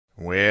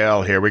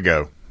Well, here we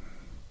go.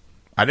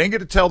 I didn't get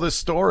to tell this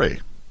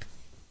story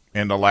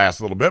in the last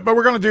little bit, but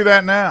we're going to do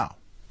that now.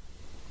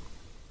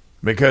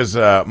 Because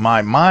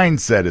my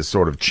mindset has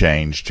sort of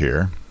changed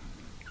here.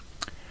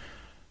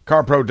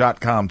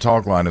 CarPro.com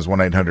talk line is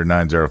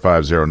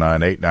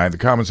 1-800-905-0989. The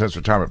Common Sense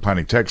Retirement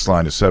Planning text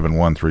line is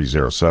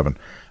 71307.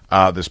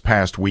 This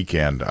past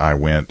weekend, I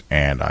went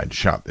and I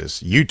shot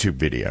this YouTube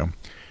video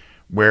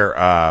where,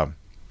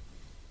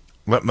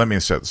 let me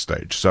set the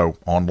stage. So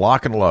on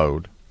Lock and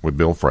Load with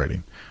Bill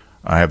Frady,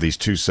 I have these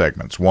two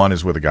segments. One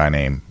is with a guy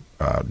named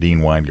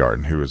Dean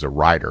Weingarten, who is a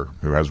writer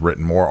who has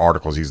written more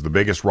articles. He's the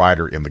biggest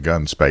writer in the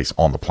gun space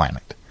on the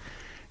planet.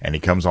 And he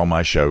comes on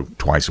my show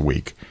twice a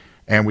week,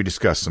 and we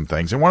discuss some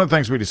things. And one of the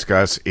things we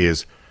discuss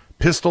is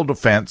pistol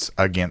defense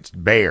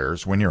against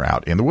bears when you're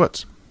out in the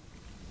woods.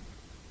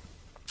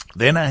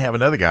 Then I have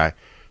another guy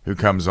who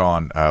comes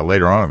on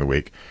later on in the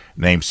week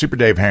named Super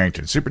Dave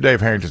Harrington. Super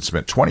Dave Harrington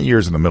spent 20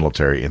 years in the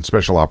military in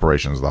special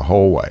operations the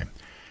whole way.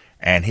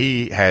 And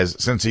he has,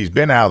 since he's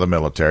been out of the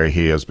military,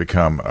 he has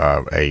become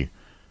a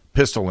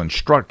pistol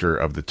instructor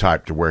of the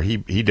type to where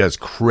he does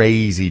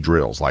crazy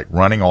drills, like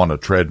running on a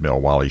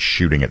treadmill while he's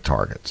shooting at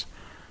targets.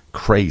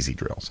 Crazy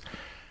drills.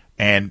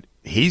 And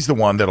he's the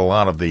one that a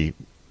lot of the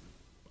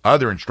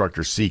other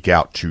instructors seek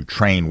out to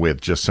train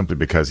with just simply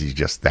because he's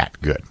just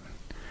that good.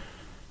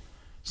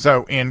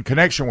 So in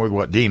connection with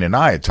what Dean and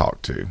I had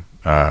talked to,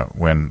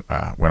 when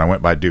I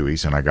went by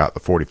Dewey's and I got the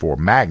 44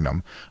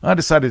 Magnum, I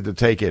decided to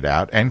take it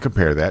out and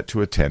compare that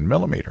to a 10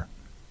 millimeter.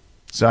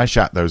 So I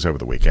shot those over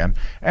the weekend,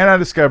 and I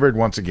discovered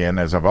once again,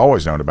 as I've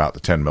always known about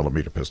the 10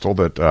 millimeter pistol,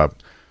 that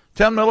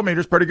 10 millimeter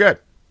is pretty good.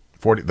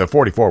 The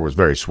 44 was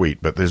very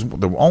sweet, but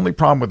the only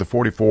problem with the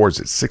 44 is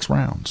it's 6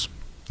 rounds.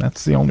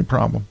 That's the only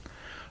problem.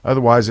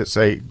 Otherwise, it's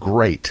a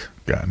great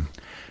gun.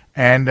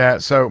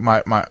 And so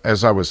my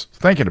as I was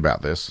thinking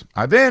about this,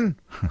 I then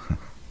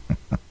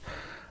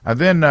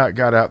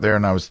got out there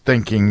and I was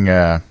thinking,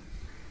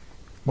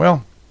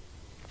 well,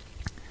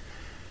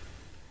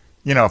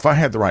 you know, if I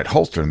had the right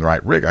holster and the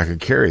right rig, I could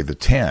carry the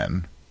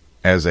 10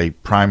 as a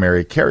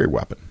primary carry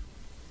weapon.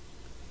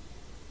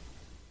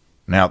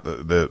 Now,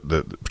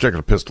 the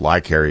particular pistol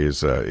I carry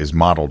is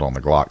modeled on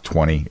the Glock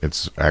 20.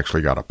 It's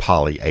actually got a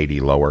poly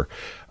 80 lower.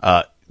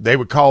 They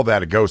would call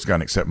that a ghost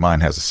gun, except mine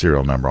has a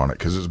serial number on it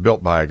because it was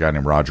built by a guy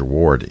named Roger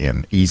Ward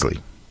in Easley.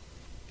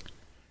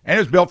 And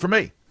it was built for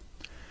me.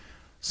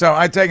 So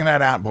I'd taken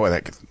that out, and boy,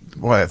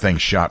 that thing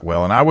shot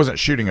well. And I wasn't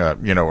shooting a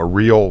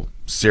real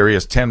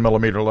serious 10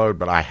 millimeter load,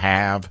 but I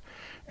have,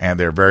 and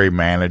they're very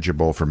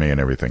manageable for me and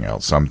everything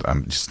else. So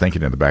I'm just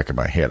thinking in the back of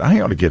my head, I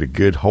ought to get a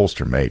good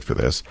holster made for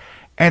this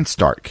and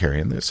start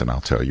carrying this, and I'll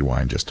tell you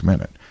why in just a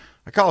minute.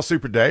 I call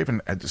Super Dave,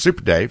 and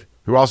Super Dave,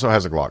 who also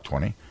has a Glock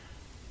 20,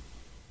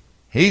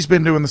 he's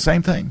been doing the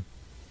same thing.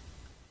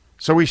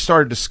 So we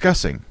started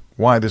discussing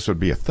why this would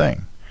be a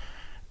thing.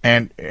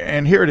 And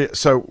here it is.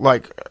 So,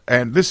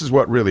 and this is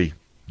what really,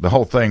 the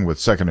whole thing with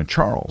Second and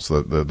Charles,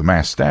 the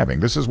mass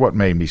stabbing, this is what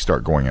made me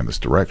start going in this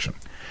direction.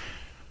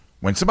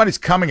 When somebody's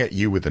coming at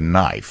you with a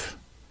knife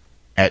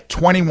at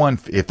 21,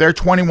 if they're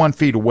 21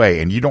 feet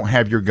away and you don't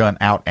have your gun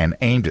out and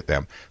aimed at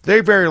them,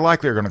 they very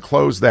likely are going to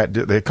close that,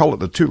 they call it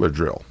the Tula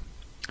drill.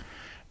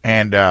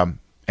 And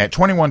at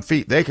 21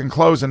 feet, they can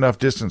close enough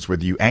distance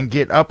with you and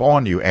get up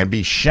on you and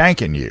be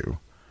shanking you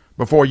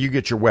before you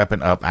get your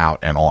weapon up, out,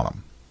 and on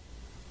them.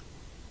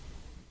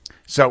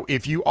 So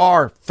if you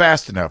are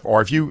fast enough,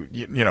 or if you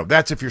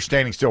that's if you're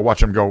standing still,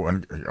 watch them go,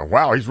 and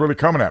wow, he's really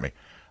coming at me.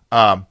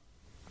 The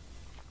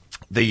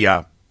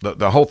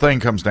whole thing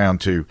comes down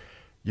to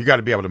you got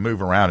to be able to move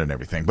around and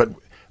everything. But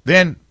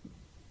then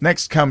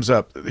next comes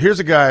up, here's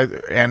a guy,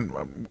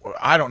 and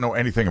I don't know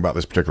anything about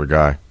this particular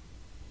guy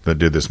that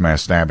did this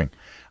mass stabbing.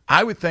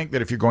 I would think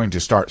that if you're going to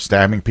start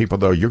stabbing people,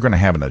 though, you're going to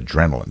have an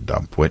adrenaline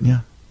dump, wouldn't you?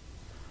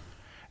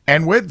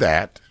 And with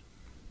that,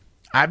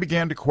 I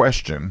began to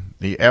question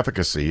the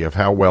efficacy of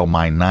how well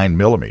my 9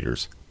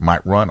 millimeters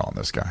might run on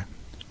this guy.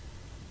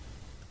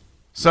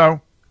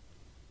 So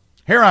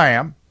here I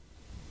am,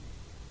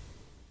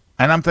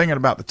 and I'm thinking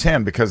about the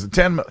 10 because the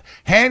 10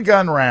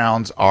 handgun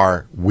rounds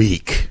are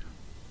weak.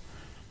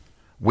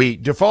 We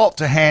default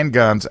to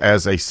handguns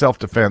as a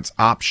self-defense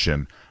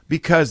option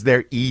because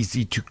they're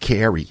easy to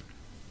carry.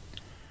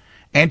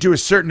 And to a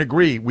certain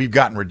degree, we've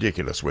gotten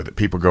ridiculous with it.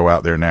 People go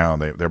out there now, and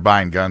they're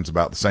buying guns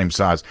about the same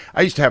size.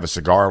 I used to have a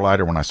cigar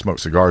lighter when I smoked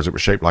cigars. It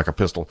was shaped like a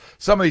pistol.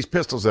 Some of these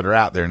pistols that are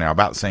out there now are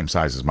about the same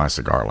size as my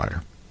cigar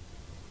lighter.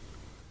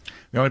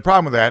 The only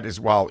problem with that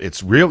is while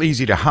it's real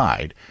easy to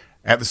hide,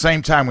 at the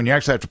same time, when you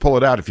actually have to pull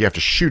it out, if you have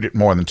to shoot it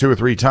more than 2 or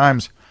 3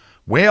 times,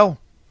 well,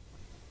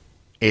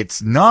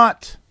 it's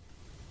not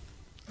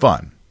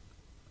fun.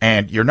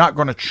 And you're not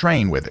going to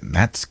train with it, and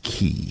that's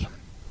key.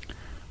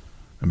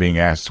 I'm being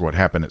asked what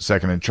happened at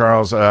 2nd and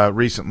Charles.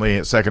 Recently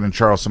at 2nd and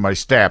Charles, somebody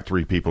stabbed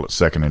 3 people at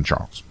 2nd and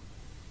Charles.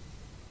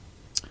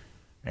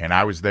 And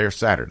I was there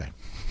Saturday.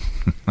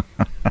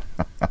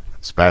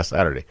 It's past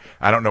Saturday.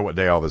 I don't know what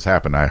day all this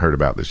happened. I heard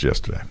about this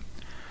yesterday.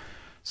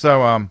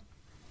 So,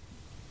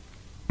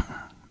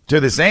 to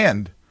this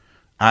end,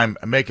 I'm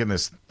making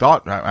this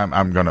thought.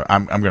 I'm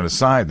gonna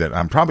decide that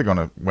I'm probably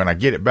gonna, when I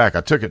get it back.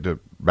 I took it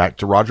back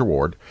to Roger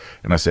Ward,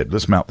 and I said,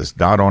 let's mount this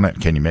dot on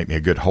it. Can you make me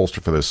a good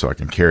holster for this so I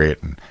can carry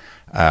it? And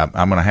I'm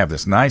going to have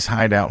this nice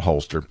hideout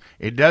holster.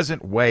 It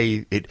doesn't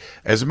weigh it.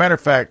 As a matter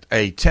of fact,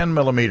 a 10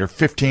 millimeter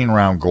 15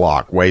 round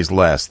Glock weighs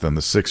less than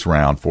the 6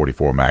 round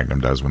 44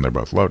 Magnum does when they're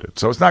both loaded.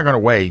 So it's not going to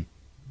weigh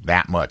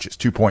that much. It's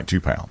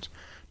 2.2 pounds,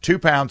 2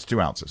 pounds,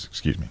 2 ounces,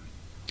 excuse me.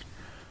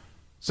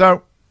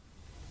 So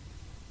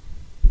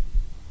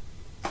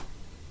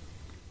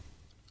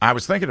I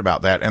was thinking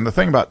about that. And the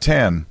thing about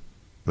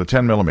the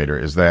 10 millimeter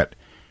is that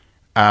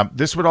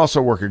this would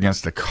also work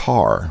against a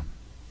car.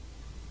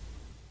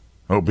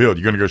 Oh, Bill,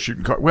 you're going to go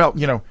shooting cars? Well,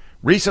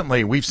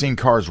 recently we've seen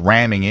cars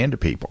ramming into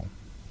people.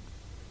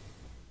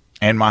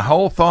 And my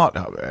whole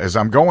thought as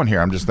I'm going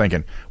here, I'm just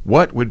thinking,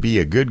 what would be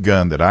a good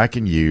gun that I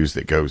can use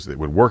that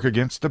would work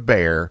against a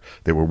bear,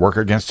 that would work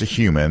against a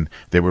human,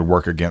 that would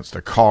work against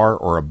a car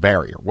or a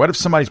barrier? What if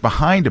somebody's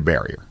behind a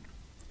barrier,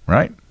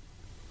 right?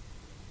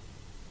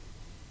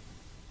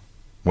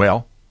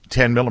 Well,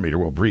 10 millimeter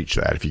will breach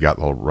that if you got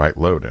the right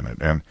load in it.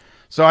 And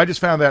so I just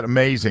found that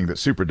amazing that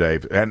Super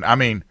Dave, and I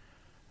mean,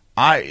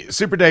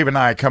 Super Dave and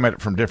I come at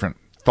it from different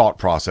thought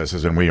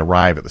processes, and we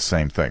arrive at the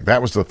same thing.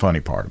 That was the funny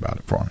part about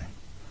it for me.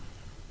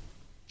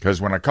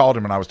 Because when I called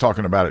him and I was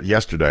talking about it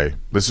yesterday,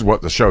 this is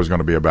what the show is going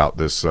to be about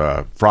this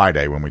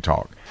Friday when we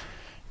talk.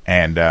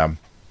 And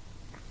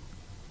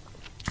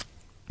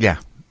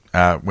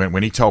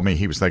when he told me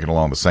he was thinking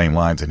along the same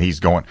lines, and he's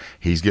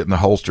getting the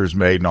holsters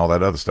made and all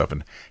that other stuff.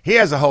 And he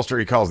has a holster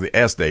he calls the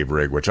S-Dave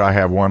rig, which I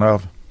have one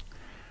of.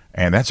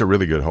 And that's a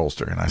really good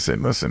holster. And I said,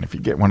 listen, if you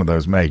get one of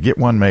those made, get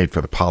one made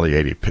for the Poly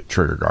 80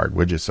 trigger guard,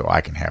 would you? So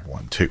I can have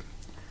one too.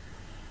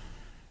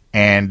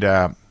 And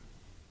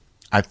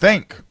I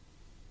think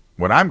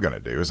what I'm going to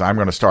do is I'm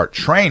going to start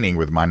training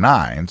with my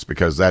 9s,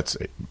 because that's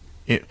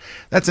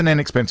an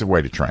inexpensive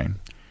way to train.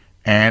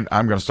 And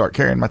I'm going to start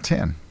carrying my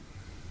 10.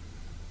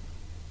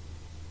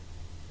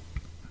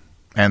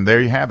 And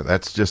there you have it.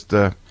 That's just,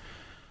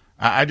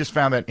 I just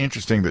found that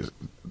interesting that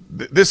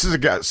this is a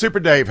guy,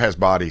 Super Dave has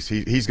bodies.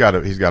 He's got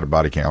a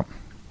body count.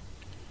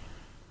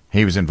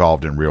 He was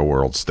involved in real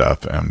world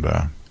stuff,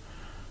 and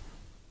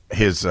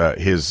his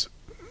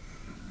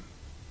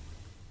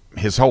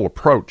whole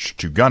approach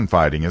to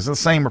gunfighting is the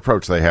same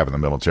approach they have in the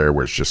military,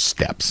 where it's just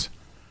steps.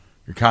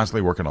 You're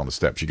constantly working on the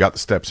steps. You got the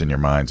steps in your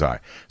mind's eye.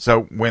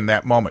 So when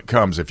that moment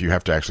comes, if you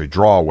have to actually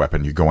draw a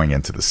weapon, you're going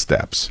into the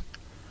steps.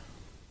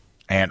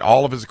 And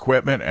all of his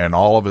equipment and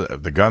all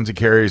of the guns he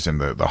carries and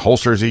the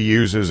holsters he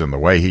uses and the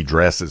way he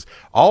dresses,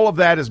 all of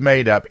that is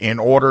made up in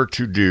order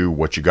to do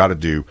what you got to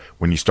do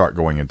when you start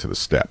going into the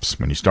steps,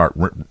 when you start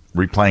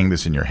replaying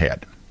this in your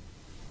head.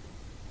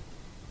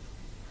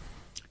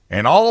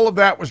 And all of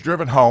that was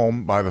driven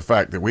home by the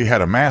fact that we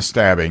had a mass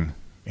stabbing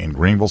in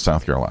Greenville,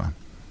 South Carolina.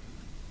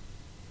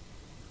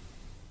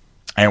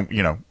 And,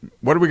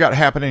 what do we got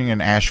happening in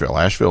Asheville?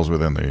 Asheville's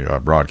within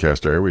the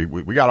broadcast area.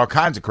 We got all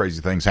kinds of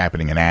crazy things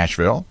happening in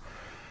Asheville.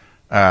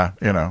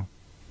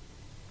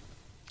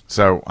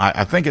 So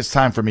I think it's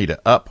time for me to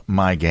up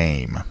my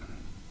game,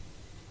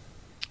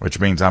 which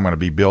means I'm going to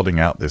be building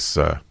out this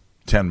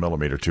 10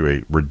 millimeter to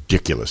a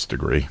ridiculous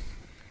degree.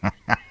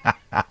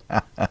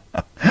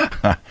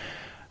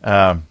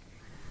 I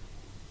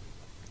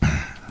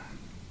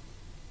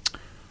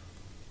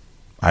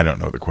don't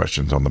know the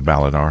questions on the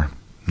ballot are.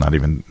 Not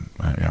even,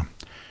 yeah.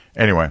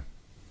 Anyway,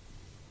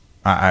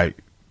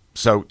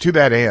 so to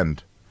that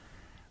end,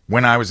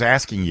 when I was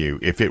asking you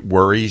if it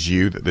worries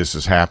you that this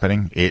is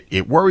happening,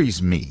 it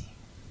worries me.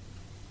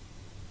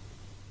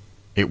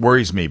 It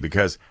worries me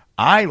because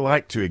I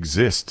like to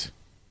exist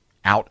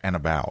out and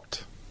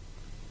about.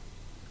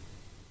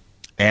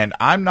 And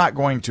I'm not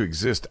going to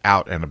exist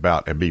out and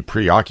about and be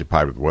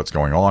preoccupied with what's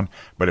going on.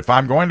 But if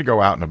I'm going to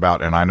go out and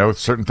about and I know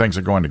certain things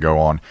are going to go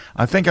on,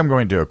 I think I'm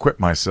going to equip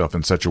myself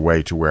in such a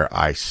way to where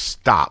I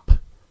stop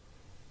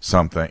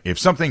something. If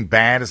something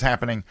bad is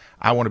happening,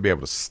 I want to be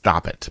able to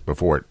stop it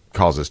before it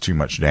causes too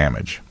much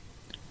damage.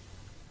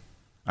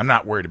 I'm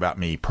not worried about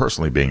me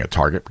personally being a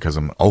target because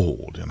I'm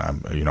old and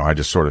I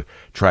just sort of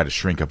try to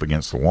shrink up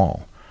against the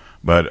wall.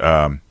 But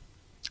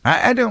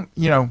I don't,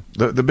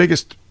 the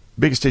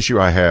biggest issue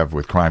I have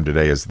with crime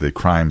today is the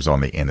crimes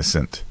on the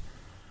innocent.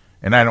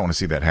 And I don't want to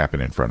see that happen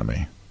in front of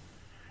me.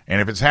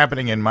 And if it's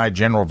happening in my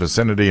general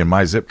vicinity, in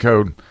my zip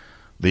code,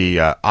 the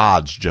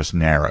odds just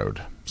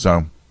narrowed.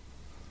 So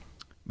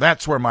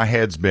that's where my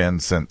head's been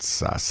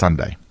since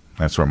Sunday.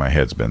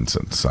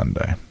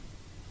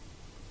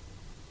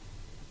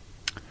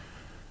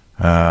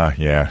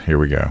 Yeah, here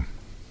we go.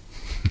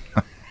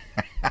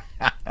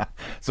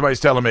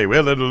 Somebody's telling me,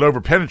 well, it'll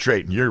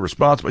over-penetrate and you're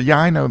responsible. Yeah,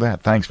 I know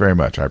that. Thanks very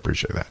much. I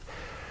appreciate that.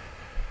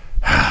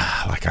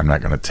 Like I'm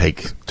not going to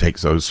take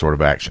those sort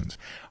of actions.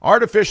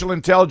 Artificial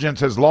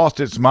intelligence has lost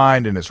its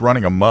mind and it's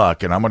running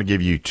amok, and I'm going to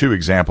give you 2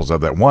 examples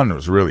of that. One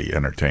was really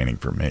entertaining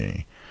for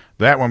me.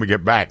 That when we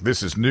get back,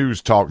 this is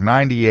News Talk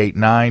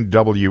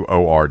 98.9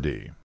 WORD.